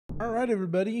All right,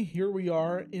 everybody, here we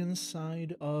are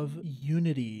inside of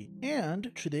Unity.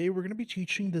 And today we're going to be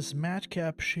teaching this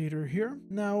Matcap shader here.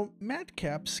 Now,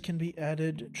 matcaps can be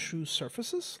added to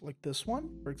surfaces like this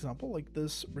one. For example, like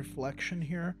this reflection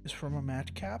here is from a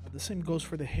matcap. The same goes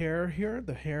for the hair here.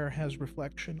 The hair has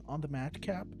reflection on the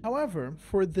matcap. However,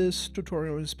 for this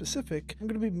tutorial in specific, I'm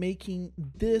going to be making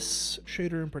this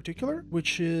shader in particular,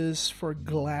 which is for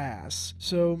glass.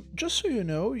 So just so you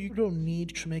know, you don't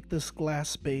need to make this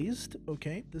glass based.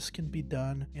 Okay, this can be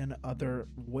done in other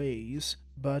ways.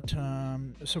 But,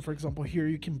 so for example, here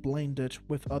you can blend it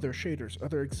with other shaders,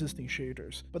 other existing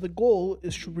shaders. But the goal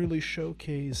is to really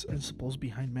showcase principles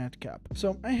behind Matcap.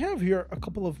 So I have here a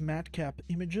couple of Matcap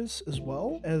images as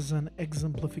well as an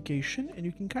exemplification, and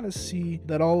you can kind of see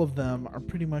that all of them are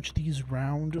pretty much these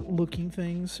round looking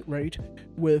things, right?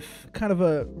 With kind of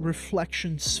a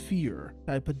reflection sphere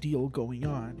type of deal going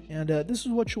on. And this is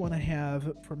what you want to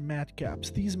have for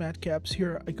Matcaps. These Matcaps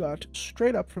here I got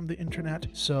straight up from the internet,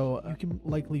 so you can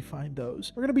likely find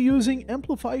those. We're going to be using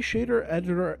Amplify Shader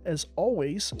Editor as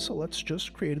always, so let's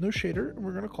just create a new shader and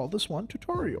we're going to call this one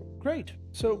tutorial. Great.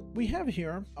 So we have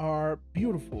here our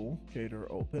beautiful shader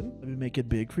open. Let me make it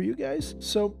big for you guys.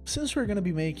 So since we're going to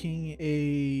be making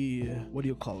a, what do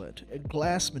you call it? A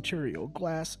glass material.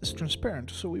 Glass is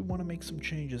transparent, so we want to make some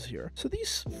changes here. So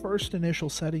these first initial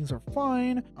settings are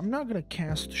fine. I'm not going to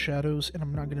cast shadows and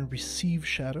I'm not going to receive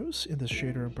shadows in this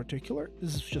shader in particular.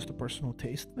 This is just a personal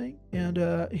taste thing. And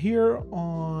here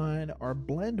on our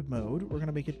blend mode, we're going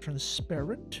to make it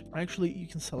transparent. Actually, you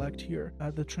can select here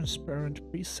the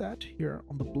transparent preset. Here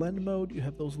on the blend mode, you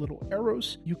have those little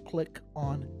arrows. You click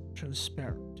on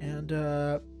transparent, and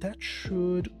that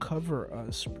should cover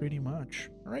us pretty much.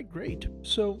 All right, great.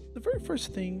 So the very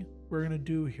first thing we're going to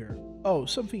do here, oh,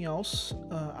 something else,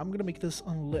 I'm going to make this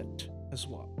unlit as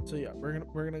well. So yeah, we're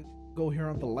gonna go here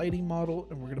on the lighting model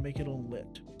and we're going to make it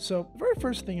unlit. So the very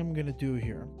first thing I'm going to do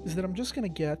here is that I'm just going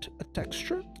to get a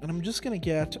texture, and I'm just going to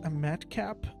get a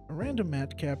matcap, a random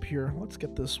matcap here. Let's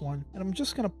get this one, and I'm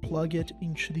just going to plug it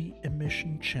into the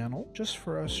emission channel just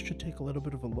for us to take a little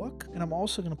bit of a look. And I'm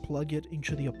also going to plug it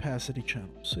into the opacity channel.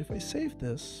 So if I save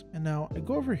this and now I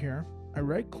go over here, I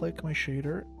right click my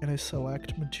shader and I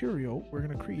select material, we're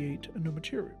going to create a new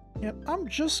material. And I'm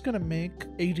just going to make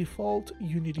a default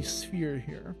Unity sphere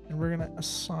here, and we're going to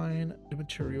assign the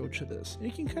material to this. And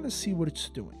you can kind of see what it's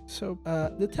doing. So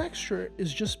the texture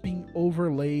is just being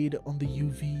overlaid on the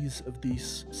UVs of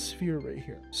this sphere right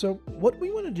here. So what we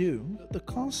want to do, the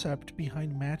concept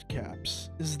behind matcaps,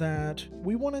 is that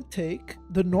we want to take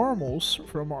the normals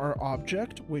from our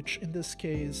object, which in this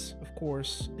case, of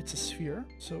course, it's a sphere.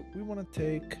 So we want to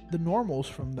take the normals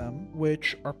from them,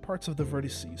 which are parts of the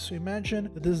vertices. So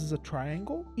imagine that this is a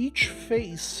triangle. Each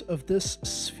face of this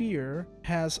sphere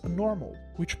has a normal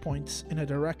which points in a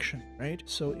direction, right?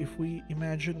 So if we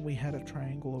imagine we had a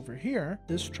triangle over here,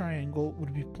 this triangle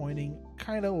would be pointing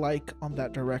kind of like on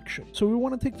that direction. So we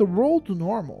want to take the rolled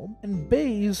normal, and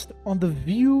based on the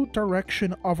view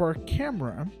direction of our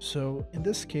camera, so in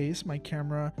this case my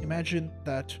camera, imagine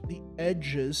that the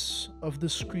edges of the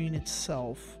screen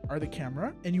itself are the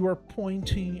camera, and you are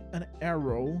pointing an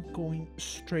arrow going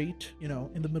straight, you know,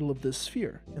 in the middle of this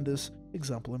sphere, in this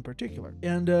example in particular.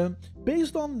 And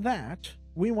based on that,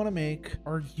 we want to make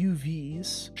our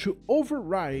UVs to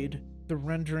override the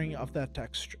rendering of that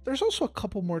texture. There's also a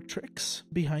couple more tricks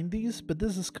behind these, but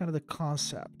this is kind of the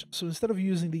concept. So instead of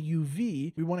using the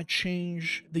UV, we want to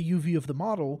change the UV of the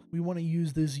model. We want to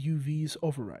use these UV's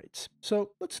overrides.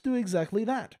 So let's do exactly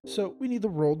that. So we need the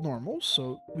rolled normal,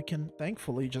 so we can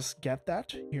thankfully just get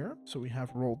that here. So we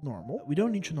have rolled normal. We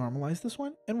don't need to normalize this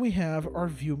one. And we have our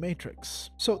view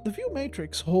matrix. So the view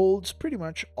matrix holds pretty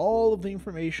much all of the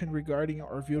information regarding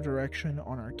our view direction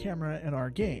on our camera and our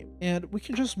game. And we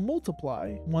can just multiply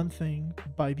one thing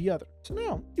by the other. So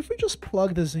now, if we just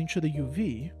plug this into the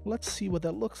UV, let's see what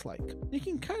that looks like. You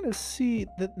can kind of see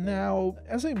that now,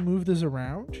 as I move this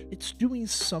around, it's doing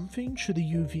something to the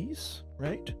UVs,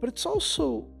 right? But it's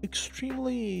also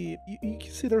extremely, you can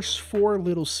see there's 4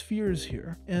 little spheres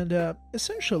here, and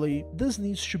essentially this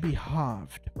needs to be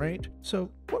halved, right? So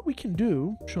what we can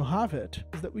do to halve it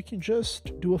is that we can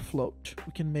just do a float.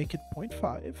 We can make it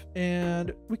 0.5,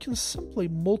 and we can simply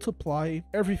multiply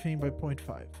everything by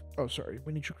 0.5. Oh, sorry,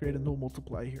 we need to create a null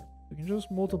multiply here. We can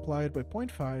just multiply it by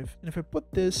 0.5. And if I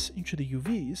put this into the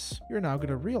UVs, you're now going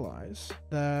to realize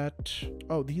that,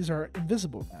 oh, these are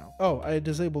invisible now. Oh, I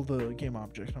disabled the game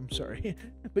object. I'm sorry.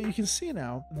 But you can see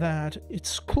now that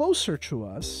it's closer to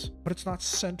us, but it's not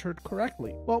centered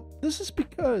correctly. Well, this is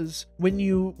because when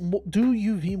you do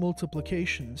UV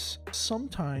multiplications,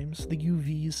 sometimes the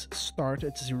UVs start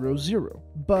at 0, 0.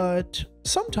 But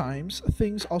sometimes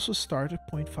things also start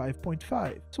at 0.5,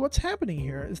 0.5. So what's happening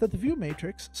here is that the view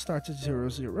matrix starts at 0,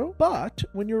 0, but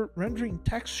when you're rendering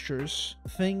textures,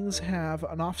 things have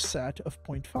an offset of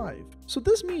 0.5. So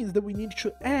this means that we need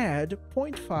to add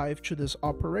 0.5 to this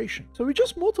operation. So we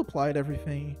just multiplied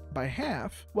everything by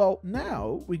half. Well,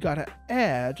 now we gotta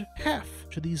add half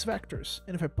to these vectors.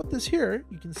 And if I put this here,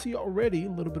 you can see already a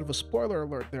little bit of a spoiler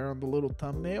alert there on the little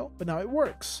thumbnail, but now it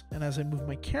works. And as I move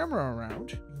my camera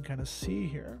around, you can kind of see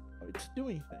here how it's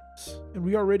doing things. And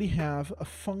we already have a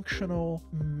functional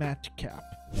matcap.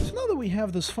 So now that we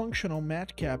have this functional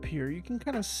matcap here, you can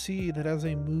kind of see that as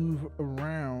I move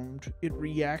around, it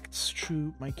reacts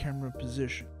to my camera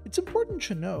position. It's important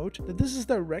to note that this is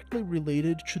directly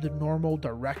related to the normal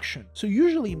direction. So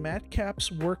usually matcaps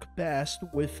work best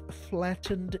with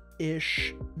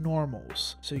flattened-ish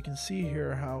normals. So you can see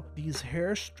here how these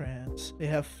hair strands, they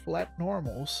have flat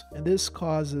normals, and this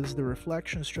causes the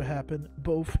reflections to happen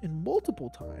both in multiple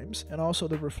times, and also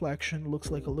the reflection looks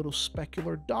like a little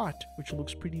specular dot, which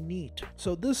looks pretty neat.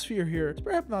 So this sphere here is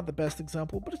perhaps not the best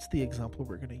example, but it's the example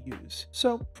we're going to use.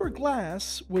 So for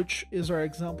glass, which is our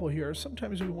example here,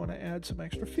 sometimes we want to add some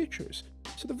extra features.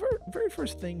 So the very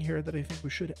first thing here that I think we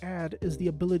should add is the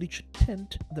ability to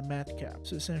tint the matcap.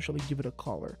 So essentially give it a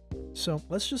color. So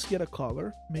let's just get a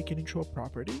color, make it into a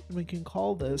property, and we can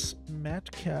call this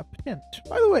matcap tint.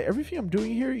 By the way, everything I'm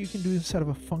doing here, you can do inside of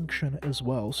a function as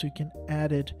well, so you can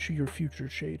add it to your future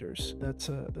shaders. That's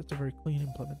a very clean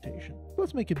implementation.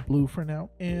 Let's make it blue for now,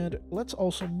 and let's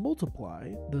also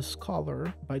multiply this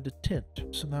color by the tint.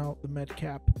 So now the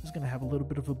matcap is going to have a little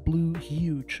bit of a blue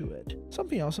hue to it.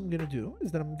 Something else I'm going to do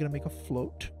is that I'm going to make a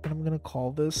float, and I'm going to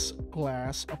call this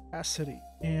glass opacity.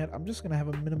 And I'm just going to have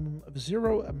a minimum of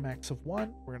 0, a max of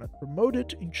 1. We're going to promote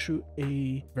it into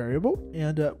a variable,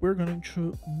 and we're going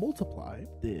to multiply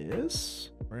this.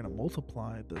 We're going to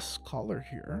multiply this color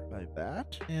here by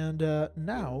that. And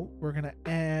now we're going to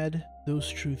add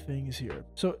those two things here.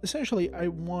 So essentially, I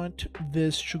want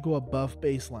this to go above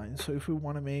baseline. So if we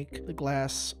want to make the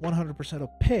glass 100%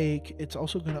 opaque, it's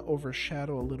also going to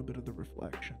overshadow a little bit of the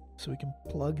reflection. So we can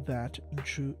plug that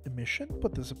into emission,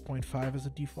 put this at 0.5 as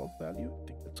a default value. I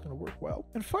think that's going to work well.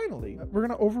 And finally, we're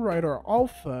going to override our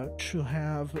alpha to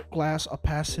have glass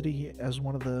opacity as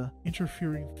one of the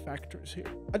interfering factors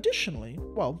here. Additionally,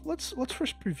 well, let's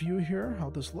first preview here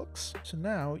how this looks. So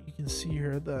now you can see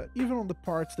here that even on the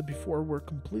parts that before were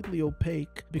completely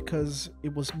opaque because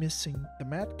it was missing the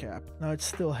matcap, now it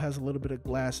still has a little bit of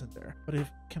glass in there, but it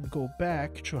can go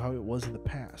back to how it was in the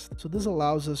past. So this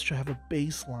allows us to have a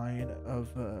baseline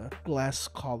of glass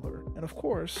color. And of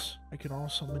course, I can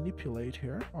also manipulate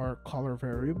here. Our color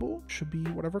variable should be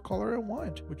whatever color I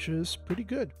want, which is pretty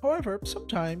good. However,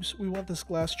 sometimes we want this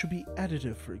glass to be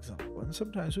additive, for example, and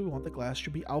sometimes we want the glass to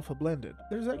be alpha blended.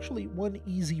 There's actually one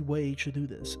easy way to do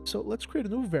this. So let's create a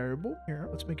new variable here.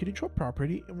 Let's make it into a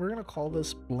property, and we're going to call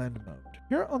this blend mode.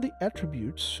 Here on the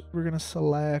attributes, we're going to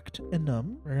select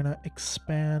enum. We're going to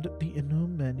expand the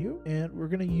enum menu, and we're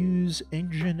going to use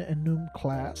engine enum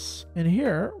class. And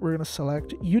here we're going to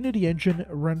select Unity Engine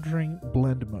rendering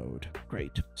blend mode.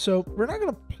 Great. So we're not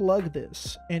going to plug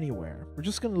this anywhere. We're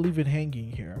just going to leave it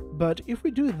hanging here. But if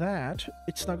we do that,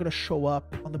 it's not going to show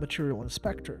up on the material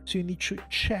inspector. So you need to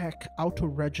check auto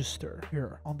register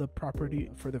here on the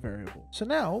property for the variable. So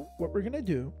now what we're going to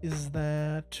do is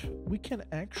that we can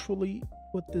actually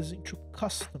put this into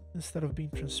custom instead of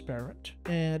being transparent.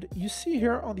 And you see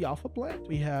here on the alpha blend,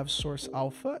 we have source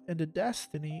alpha, and the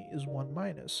destiny is 1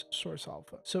 minus source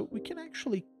alpha. So we can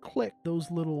actually click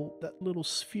that little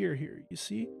sphere here. You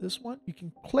see this one? You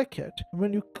can click it. And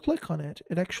when you click on it,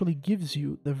 it actually gives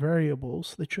you the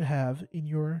variables that you have in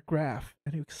your graph,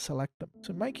 and you can select them.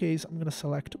 So in my case, I'm going to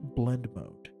select blend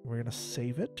mode. We're going to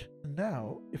save it. And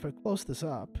now, if I close this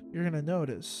up, you're going to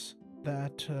notice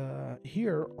that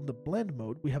here on the blend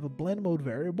mode, we have a blend mode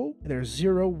variable. There's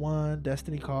 0, 1,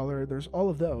 destiny color, there's all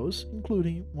of those,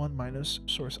 including 1 minus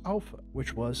source alpha,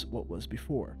 which was what was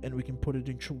before. And we can put it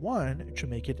into 1 to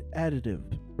make it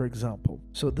additive, for example.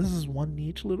 So this is one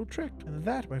neat little trick. And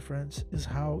that, my friends, is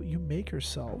how you make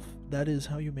yourself,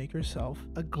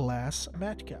 a glass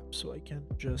matcap. So I can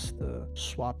just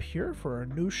swap here for a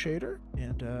new shader,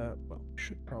 and well, we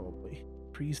should probably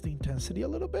increase the intensity a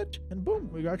little bit, and boom,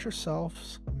 we got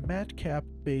yourselves a Matcap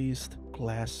based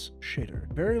glass shader.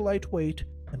 Very lightweight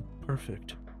and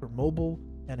perfect for mobile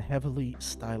and heavily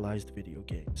stylized video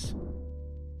games.